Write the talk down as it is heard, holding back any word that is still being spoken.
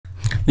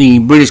The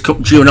Breeders'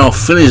 Cup Juvenile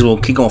Fillies will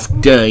kick off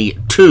day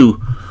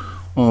 2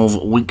 of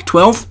week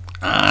 12,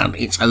 and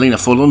it's Alina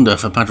Forlunder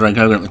for Padraig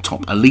Hogan at the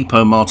top,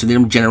 Alipo, Martin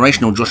Ingham,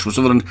 Generational, Joshua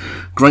Sutherland,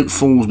 Great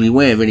Falls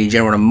Beware, Vinnie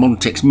Gerard and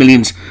Montex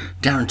Millions,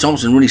 Darren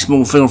Thompson. Really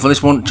small field for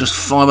this one, just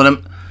 5 of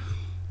them.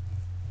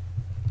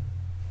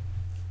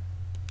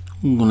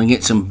 I'm going to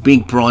get some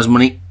big prize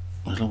money,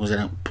 as long as they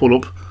don't pull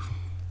up.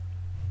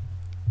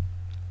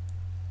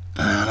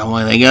 And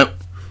away they go.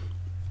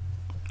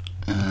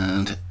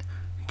 And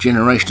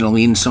Generational on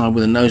the inside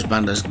with a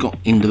noseband has got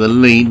into the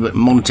lead, but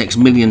Montex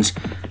Millions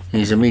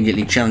is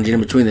immediately challenging. In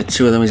between the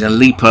two of them is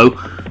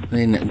Alipo,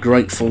 then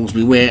Great Falls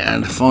Beware,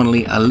 and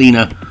finally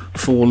Alina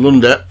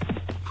Forlunder.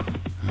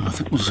 I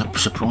think was a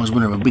surprise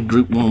winner of a big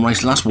Group 1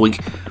 race last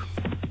week,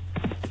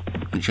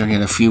 which only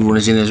had a few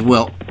runners in as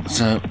well.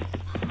 So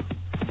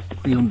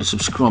we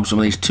undersubscribed some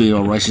of these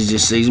 2-year-old races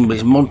this season, but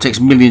it's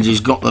Montex Millions who's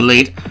got the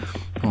lead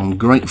on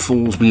Great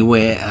Falls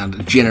Beware and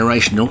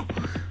Generational.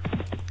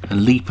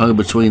 Alipo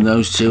between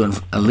those two,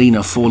 and Alina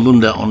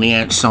Forlunder on the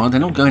outside. They're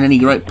not going any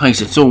great pace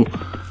at all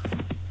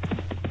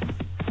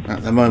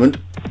at the moment,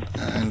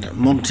 and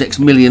Montex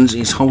Millions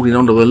is holding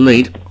on to the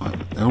lead.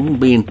 They're all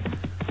being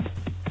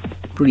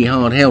pretty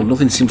hard held.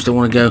 Nothing seems to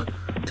want to go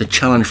to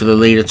challenge for the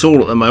lead at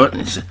all at the moment.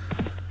 It's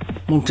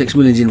Montex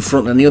Millions in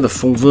front and the other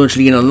four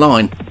virtually in a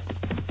line.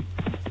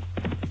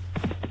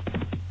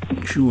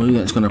 Not sure who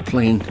that's going to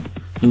play in,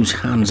 whose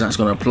hands that's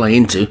going to play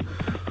into.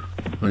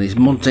 But it's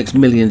Montex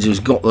Millions who's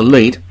got the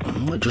lead. It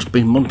might just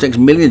be Montex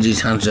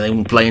Millions' hands that they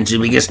will play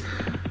into, because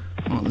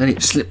well, let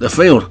it slip the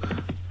field.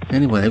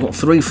 Anyway, they've got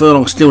 3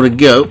 furlongs still to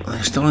go.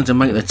 They're starting to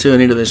make the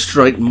turn into the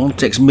straight.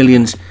 Montex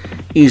Millions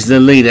is the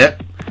leader.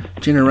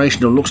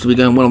 Generational looks to be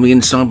going well on the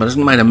inside, but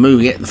hasn't made a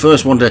move yet. The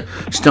first one to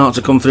start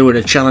to come through with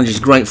a challenge is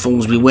Great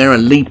Falls Beware,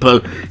 and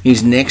Alipo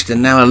is next,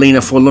 and now Alina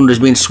Forlunder has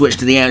been switched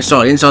to the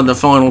outside, inside the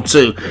final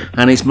 2,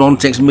 and it's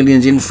Montex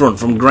Millions in front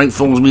from Great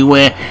Falls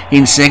Beware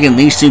in second.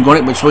 These two got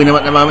it between them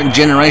at the moment.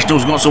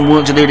 Generational's got some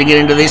work to do to get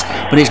into this,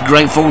 but it's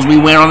Great Falls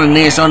Beware on the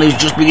near side who's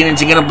just beginning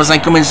to get up as they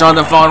come inside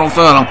the final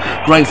furlong.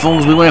 Great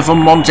Falls Beware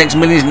from Montex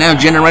Millions. Now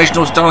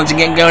Generational starting to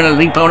get going, and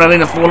Alipo and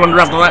Alina Forlunder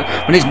after that,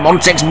 but it's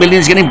Montex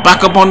Millions getting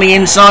back up on the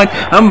inside,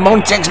 and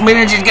Montex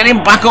Millions is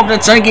getting back up to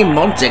take him.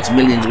 Montex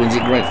Millions wins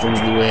it. Great Falls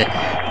Beware,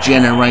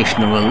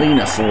 Generational,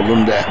 Alina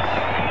Forlunder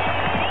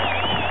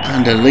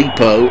and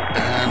Alipo,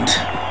 and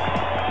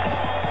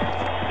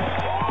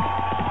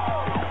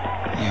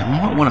yeah,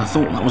 I might want to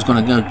thought that was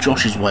going to go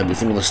Josh's way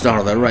before the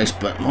start of the race,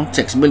 but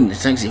Montex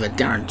Millions takes it for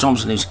Darren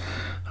Thompson, who's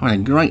having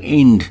a great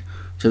end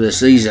to the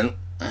season.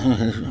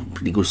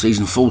 Pretty good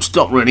season, full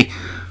stop really.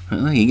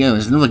 But there you go,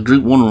 there's another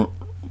Group 1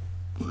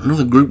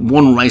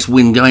 race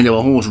win going to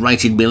a horse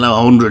rated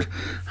below 100.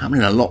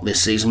 Happening a lot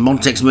this season.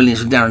 Montex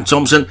Millions for Darren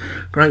Thompson.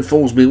 Great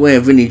Falls Beware,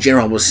 Vinnie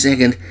Gerard was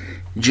second.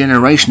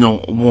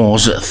 Generational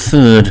was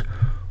third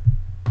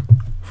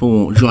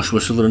for Joshua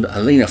Sutherland.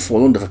 Alina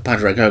Forlunder for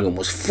Padraig Hogan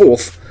was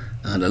fourth,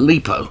 and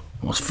Alipo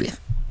was fifth.